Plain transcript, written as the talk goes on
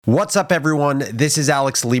What's up, everyone? This is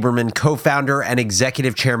Alex Lieberman, co-founder and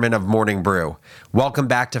executive chairman of Morning Brew. Welcome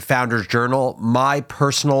back to Founders Journal, my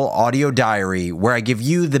personal audio diary, where I give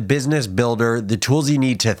you, the business builder, the tools you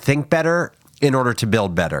need to think better in order to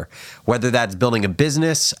build better, whether that's building a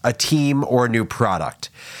business, a team, or a new product.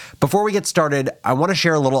 Before we get started, I want to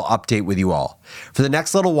share a little update with you all. For the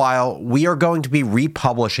next little while, we are going to be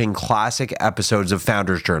republishing classic episodes of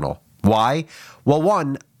Founders Journal. Why? Well,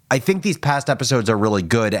 one, I think these past episodes are really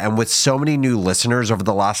good, and with so many new listeners over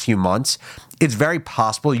the last few months, it's very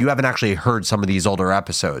possible you haven't actually heard some of these older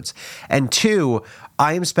episodes. And two,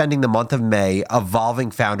 I am spending the month of May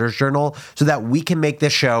evolving Founders Journal so that we can make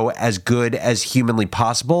this show as good as humanly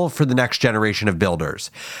possible for the next generation of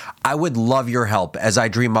builders. I would love your help as I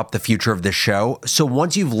dream up the future of this show. So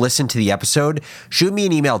once you've listened to the episode, shoot me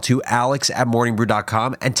an email to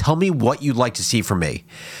alex@morningbrew.com and tell me what you'd like to see from me.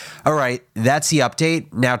 All right, that's the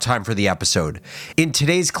update. Now time for the episode. In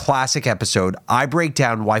today's classic episode, I break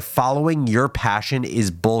down why following your passion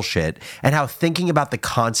is bullshit and how thinking about the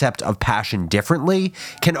concept of passion differently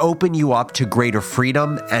can open you up to greater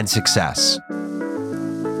freedom and success.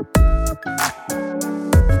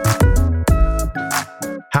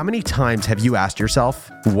 How many times have you asked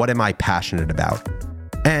yourself, what am I passionate about?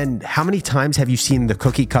 And how many times have you seen the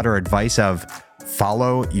cookie cutter advice of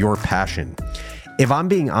follow your passion? If I'm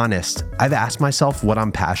being honest, I've asked myself what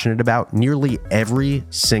I'm passionate about nearly every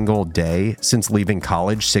single day since leaving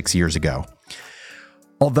college 6 years ago.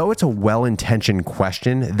 Although it's a well-intentioned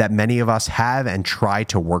question that many of us have and try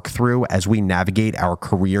to work through as we navigate our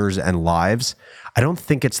careers and lives, I don't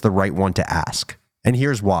think it's the right one to ask. And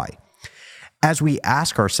here's why. As we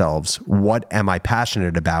ask ourselves, what am I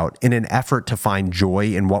passionate about, in an effort to find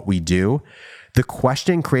joy in what we do, the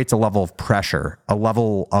question creates a level of pressure, a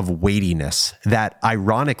level of weightiness that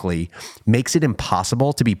ironically makes it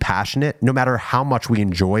impossible to be passionate no matter how much we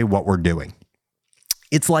enjoy what we're doing.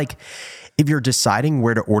 It's like if you're deciding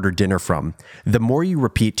where to order dinner from, the more you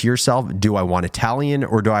repeat to yourself, do I want Italian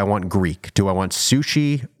or do I want Greek? Do I want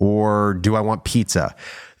sushi or do I want pizza?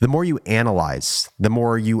 The more you analyze, the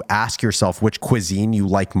more you ask yourself which cuisine you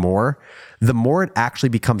like more, the more it actually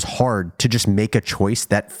becomes hard to just make a choice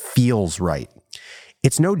that feels right.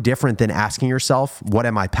 It's no different than asking yourself, what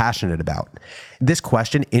am I passionate about? This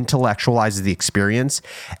question intellectualizes the experience,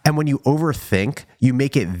 and when you overthink, you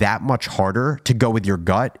make it that much harder to go with your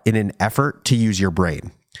gut in an effort to use your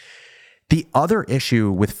brain. The other issue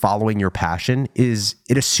with following your passion is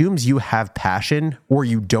it assumes you have passion or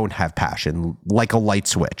you don't have passion, like a light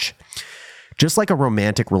switch. Just like a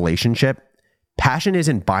romantic relationship, passion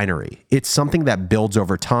isn't binary. It's something that builds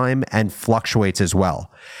over time and fluctuates as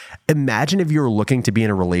well. Imagine if you were looking to be in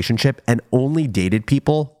a relationship and only dated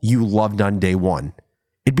people you loved on day one.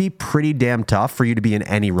 It'd be pretty damn tough for you to be in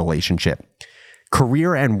any relationship.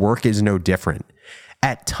 Career and work is no different.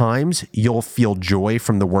 At times, you'll feel joy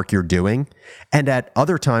from the work you're doing, and at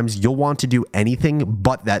other times, you'll want to do anything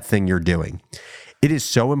but that thing you're doing. It is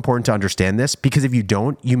so important to understand this because if you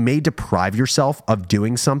don't, you may deprive yourself of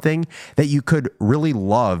doing something that you could really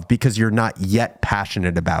love because you're not yet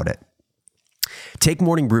passionate about it. Take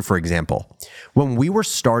Morning Brew, for example. When we were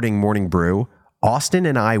starting Morning Brew, Austin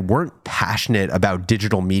and I weren't passionate about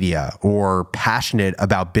digital media or passionate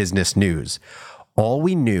about business news. All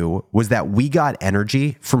we knew was that we got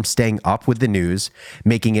energy from staying up with the news,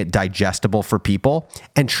 making it digestible for people,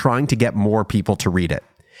 and trying to get more people to read it.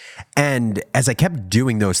 And as I kept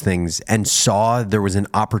doing those things and saw there was an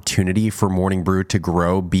opportunity for Morning Brew to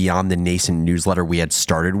grow beyond the nascent newsletter we had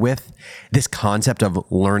started with, this concept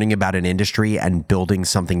of learning about an industry and building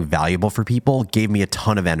something valuable for people gave me a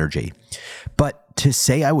ton of energy. But to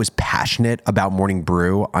say I was passionate about Morning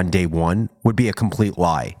Brew on day one would be a complete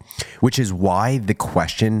lie, which is why the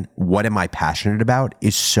question, what am I passionate about,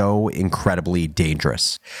 is so incredibly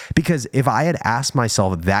dangerous. Because if I had asked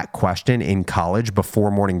myself that question in college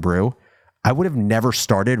before Morning Brew, I would have never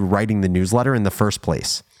started writing the newsletter in the first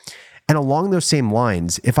place. And along those same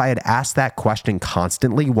lines, if I had asked that question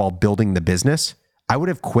constantly while building the business, I would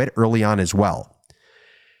have quit early on as well.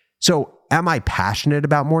 So, am I passionate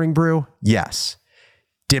about Morning Brew? Yes.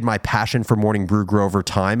 Did my passion for Morning Brew grow over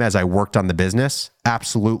time as I worked on the business?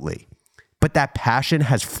 Absolutely. But that passion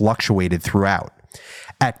has fluctuated throughout.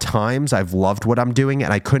 At times, I've loved what I'm doing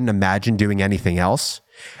and I couldn't imagine doing anything else.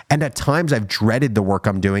 And at times, I've dreaded the work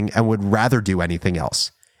I'm doing and would rather do anything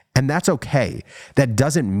else. And that's okay. That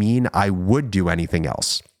doesn't mean I would do anything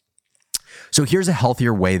else. So here's a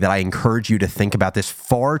healthier way that I encourage you to think about this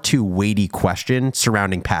far too weighty question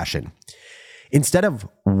surrounding passion. Instead of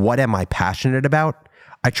what am I passionate about,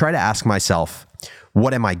 I try to ask myself,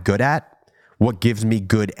 what am I good at? what gives me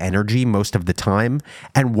good energy most of the time,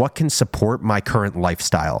 and what can support my current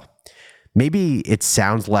lifestyle. Maybe it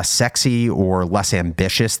sounds less sexy or less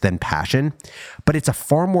ambitious than passion, but it's a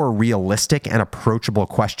far more realistic and approachable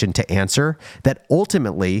question to answer that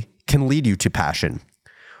ultimately can lead you to passion.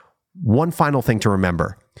 One final thing to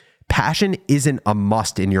remember: passion isn't a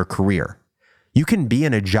must in your career. You can be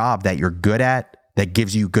in a job that you're good at, that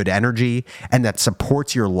gives you good energy, and that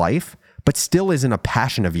supports your life, but still isn't a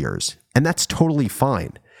passion of yours. And that's totally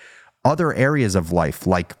fine. Other areas of life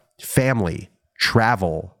like family,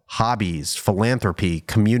 travel, hobbies, philanthropy,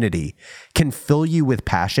 community can fill you with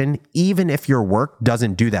passion even if your work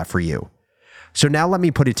doesn't do that for you. So now let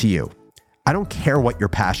me put it to you. I don't care what you're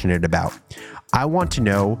passionate about. I want to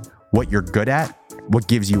know what you're good at, what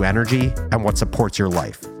gives you energy, and what supports your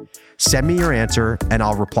life. Send me your answer and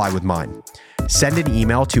I'll reply with mine. Send an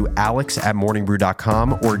email to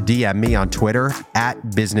alex@morningbrew.com or DM me on Twitter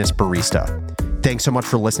 @businessbarista. Thanks so much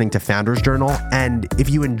for listening to Founders Journal. And if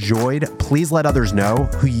you enjoyed, please let others know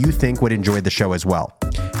who you think would enjoy the show as well.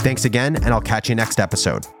 Thanks again, and I'll catch you next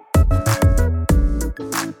episode.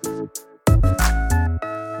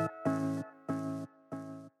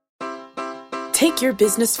 Take your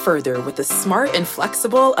business further with the smart and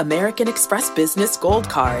flexible American Express Business Gold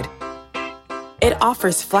Card. It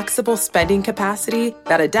offers flexible spending capacity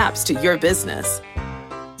that adapts to your business.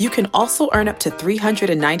 You can also earn up to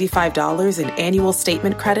 $395 in annual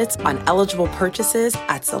statement credits on eligible purchases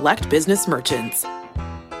at select business merchants.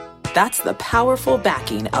 That's the powerful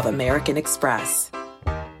backing of American Express.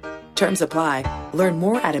 Terms apply. Learn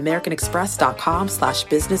more at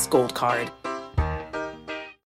americanexpress.com/business gold card.